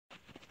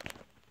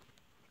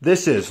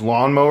This is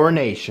Lawnmower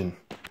Nation.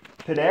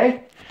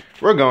 Today,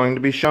 we're going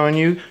to be showing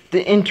you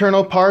the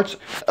internal parts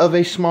of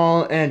a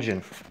small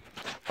engine.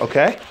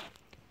 Okay?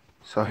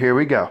 So here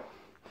we go.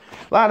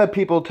 A lot of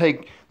people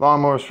take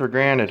lawnmowers for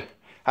granted.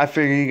 I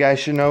figure you guys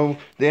should know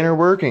the inner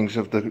workings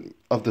of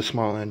the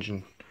small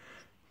engine.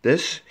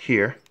 This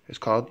here is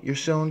called your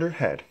cylinder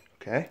head.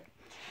 Okay?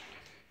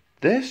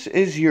 This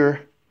is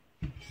your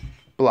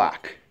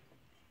block.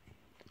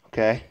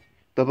 Okay?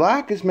 The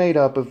block is made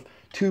up of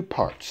two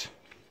parts.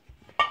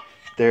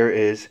 There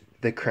is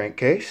the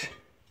crankcase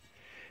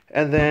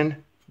and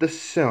then the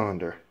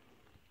cylinder.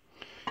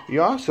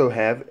 You also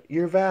have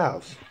your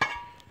valves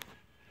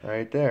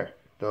right there.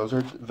 Those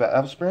are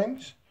valve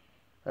springs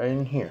right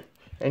in here.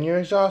 And your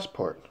exhaust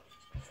port.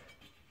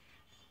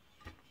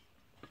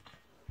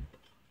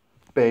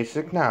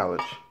 Basic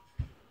knowledge.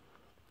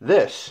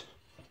 This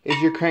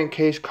is your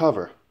crankcase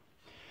cover.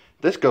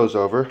 This goes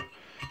over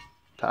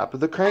top of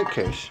the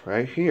crankcase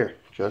right here,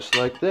 just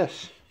like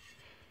this.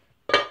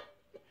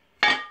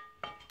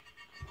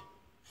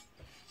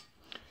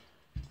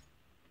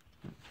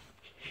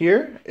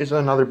 Here is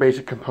another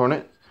basic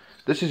component.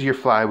 This is your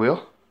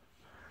flywheel.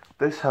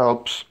 This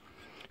helps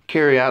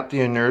carry out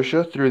the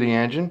inertia through the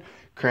engine,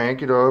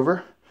 crank it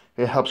over.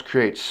 It helps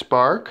create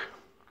spark.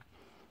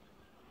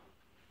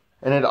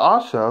 And it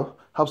also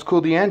helps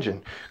cool the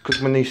engine,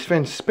 because when these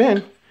fins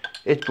spin,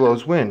 it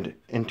blows wind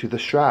into the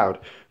shroud,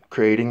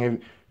 creating a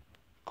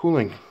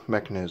cooling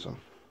mechanism.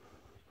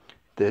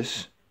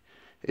 This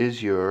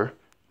is your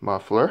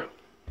muffler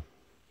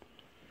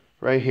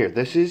right here.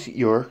 This is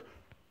your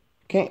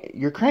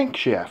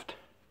crankshaft.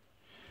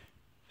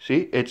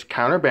 See, it's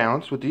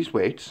counterbalanced with these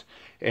weights,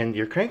 and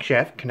your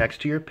crankshaft connects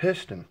to your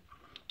piston.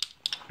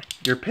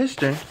 Your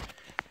piston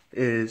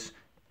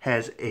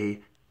has a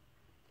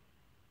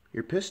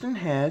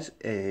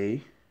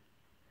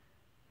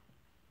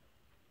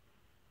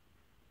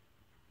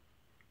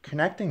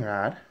connecting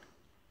rod,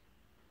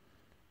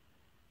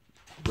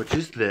 which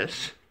is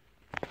this,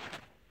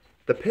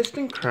 the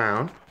piston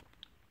crown,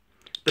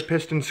 the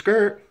piston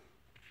skirt,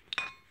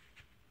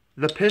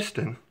 the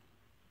piston,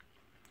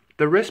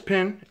 the wrist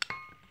pin,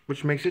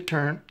 which makes it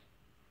turn,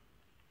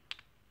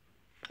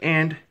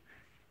 and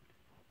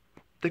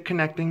the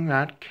connecting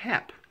rod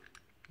cap,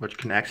 which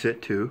connects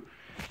it to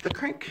the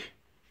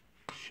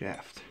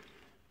crankshaft,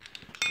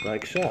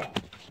 like so.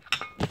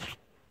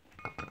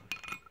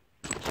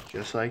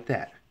 Just like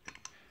that.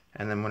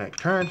 And then when it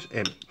turns,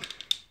 it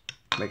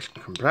makes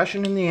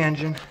compression in the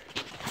engine,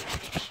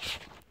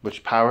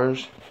 which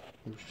powers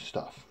your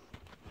stuff.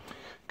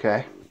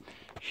 Okay,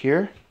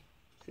 here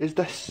is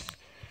the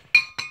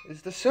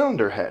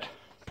cylinder head.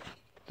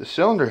 The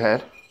cylinder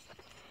head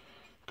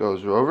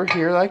goes over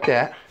here like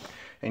that,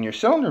 and your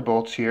cylinder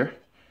bolts here,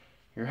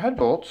 your head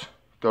bolts,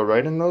 go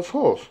right in those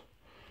holes.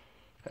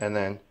 And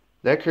then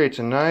that creates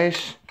a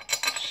nice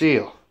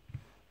seal.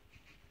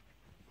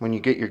 When you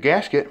get your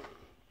gasket,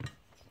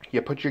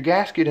 you put your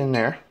gasket in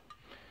there,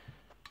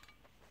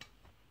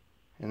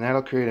 and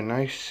that'll create a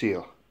nice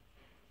seal.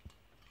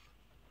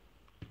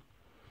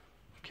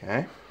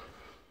 Okay,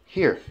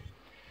 here,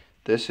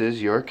 this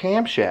is your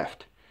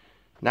camshaft.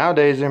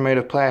 Nowadays they're made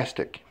of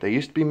plastic. They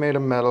used to be made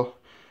of metal.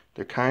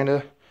 They're kind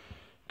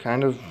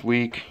of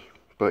weak,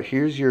 but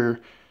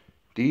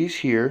these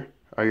here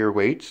are your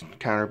weights to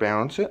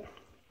counterbalance it,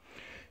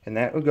 and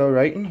that would go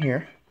right in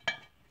here,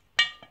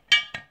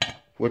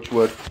 which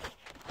would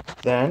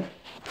then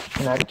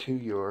connect to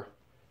your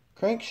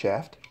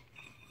crankshaft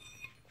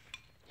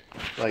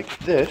like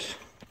this.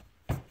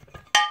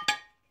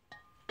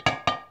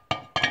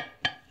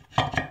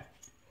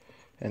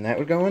 And that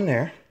would go in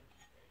there,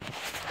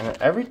 and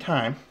every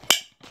time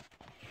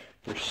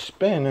you're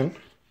spinning,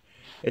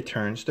 it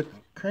turns the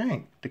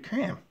cam.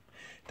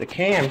 The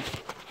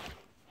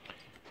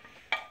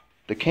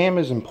cam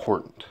is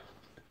important.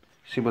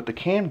 See what the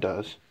cam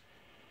does?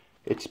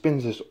 It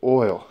spins this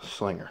oil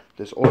slinger.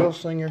 This oil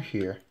slinger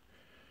here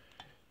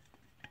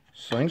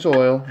slings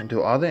oil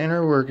into all the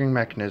inner working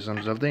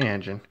mechanisms of the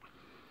engine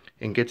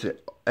and gets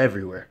it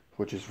everywhere,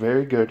 which is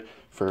very good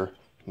for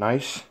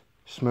nice,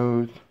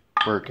 smooth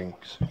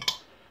workings.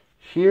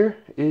 Here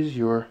is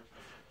your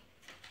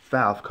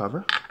valve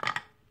cover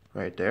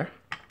right there,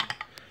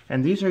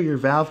 and these are your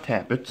valve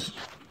tappets.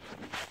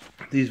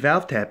 These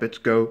valve tappets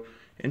go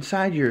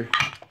inside your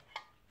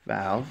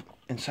valve,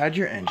 inside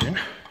your engine,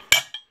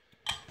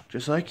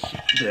 just like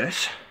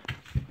this,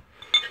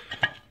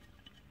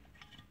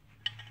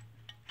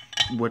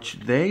 which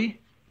they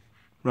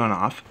run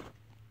off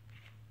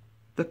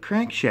the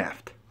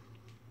crankshaft.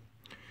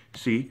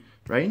 See,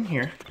 right in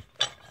here,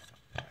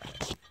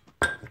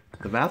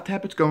 the valve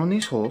tappets go in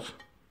these holes,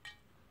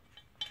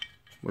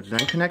 which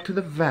then connect to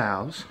the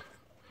valves,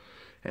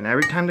 and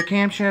every time the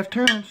camshaft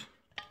turns,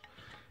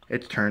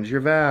 it turns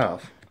your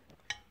valve,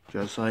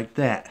 just like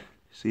that.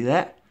 See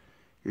that?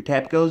 Your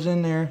tap goes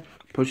in there,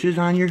 pushes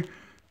on your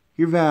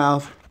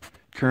valve,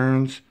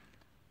 turns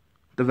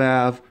the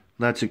valve,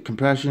 lets it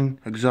compression,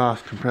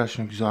 exhaust,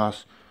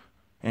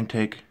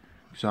 intake,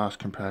 exhaust,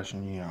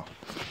 compression, you know.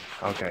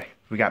 Okay,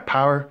 We got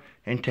power,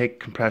 intake,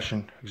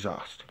 compression,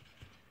 exhaust.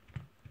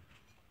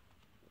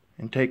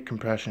 Intake,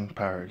 compression,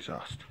 power,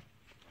 exhaust.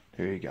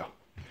 There you go.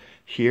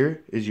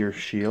 Here is your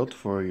shield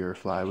for your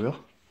flywheel.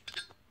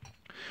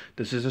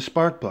 This is a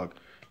spark plug.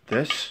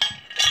 This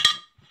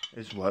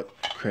is what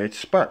creates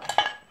spark.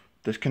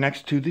 This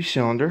connects to the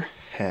cylinder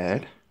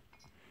head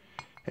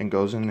and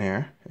goes in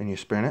there, and you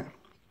spin it.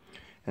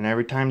 And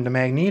every time the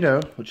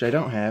magneto, which I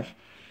don't have,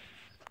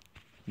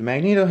 the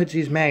magneto hits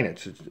these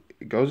magnets.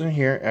 It goes in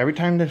here. Every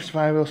time this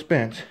flywheel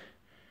spins,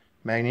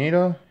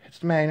 magneto hits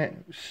the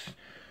magnet,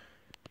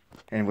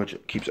 and which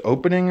keeps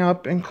opening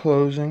up and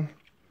closing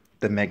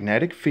the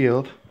magnetic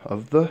field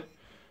of the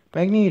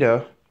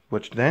magneto,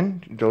 which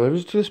then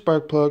delivers to the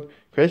spark plug,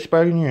 creates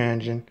spark in your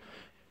engine,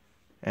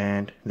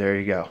 and there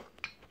you go.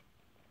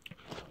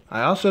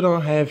 I also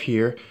don't have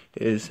here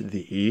is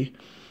the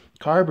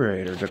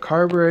carburetor. The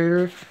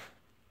carburetor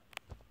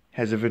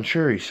has a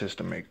Venturi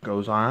system. It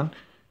goes on,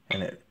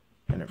 and it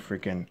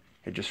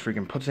just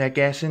freaking puts that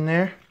gas in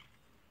there,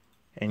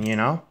 and you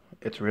know,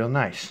 it's real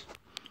nice.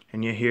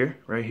 And you hear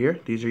right here,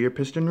 these are your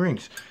piston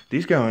rings.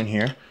 These go in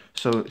here,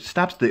 so it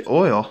stops the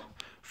oil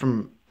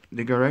from,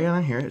 they go right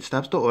on here. It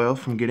stops the oil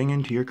from getting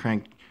into your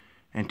combustion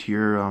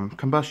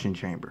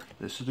chamber.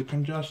 This is the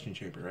combustion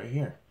chamber right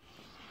here.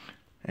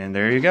 And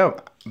there you go.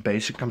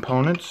 Basic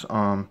components.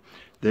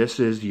 This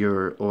is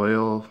your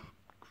oil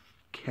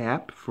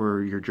cap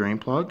for your drain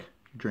plug.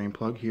 Drain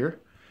plug here.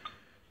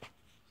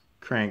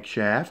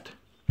 Crankshaft.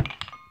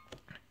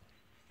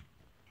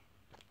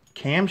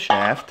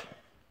 Camshaft.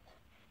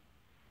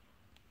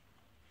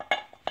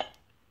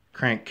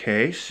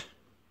 Crankcase,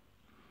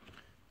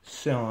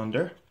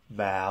 cylinder,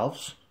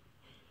 valves,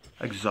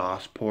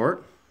 exhaust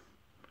port,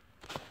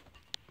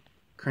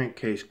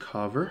 crankcase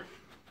cover,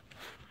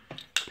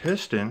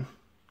 piston,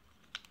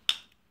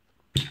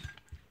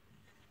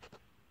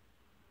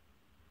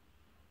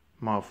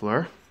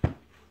 muffler,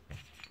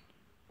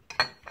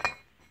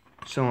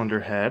 cylinder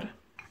head,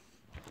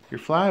 your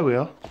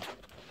flywheel,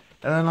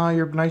 and then all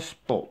your nice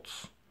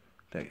bolts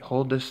that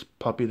hold this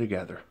puppy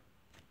together.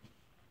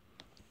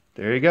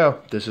 There you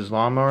go. This is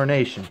Lawnmower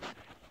Nation.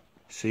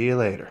 See you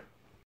later.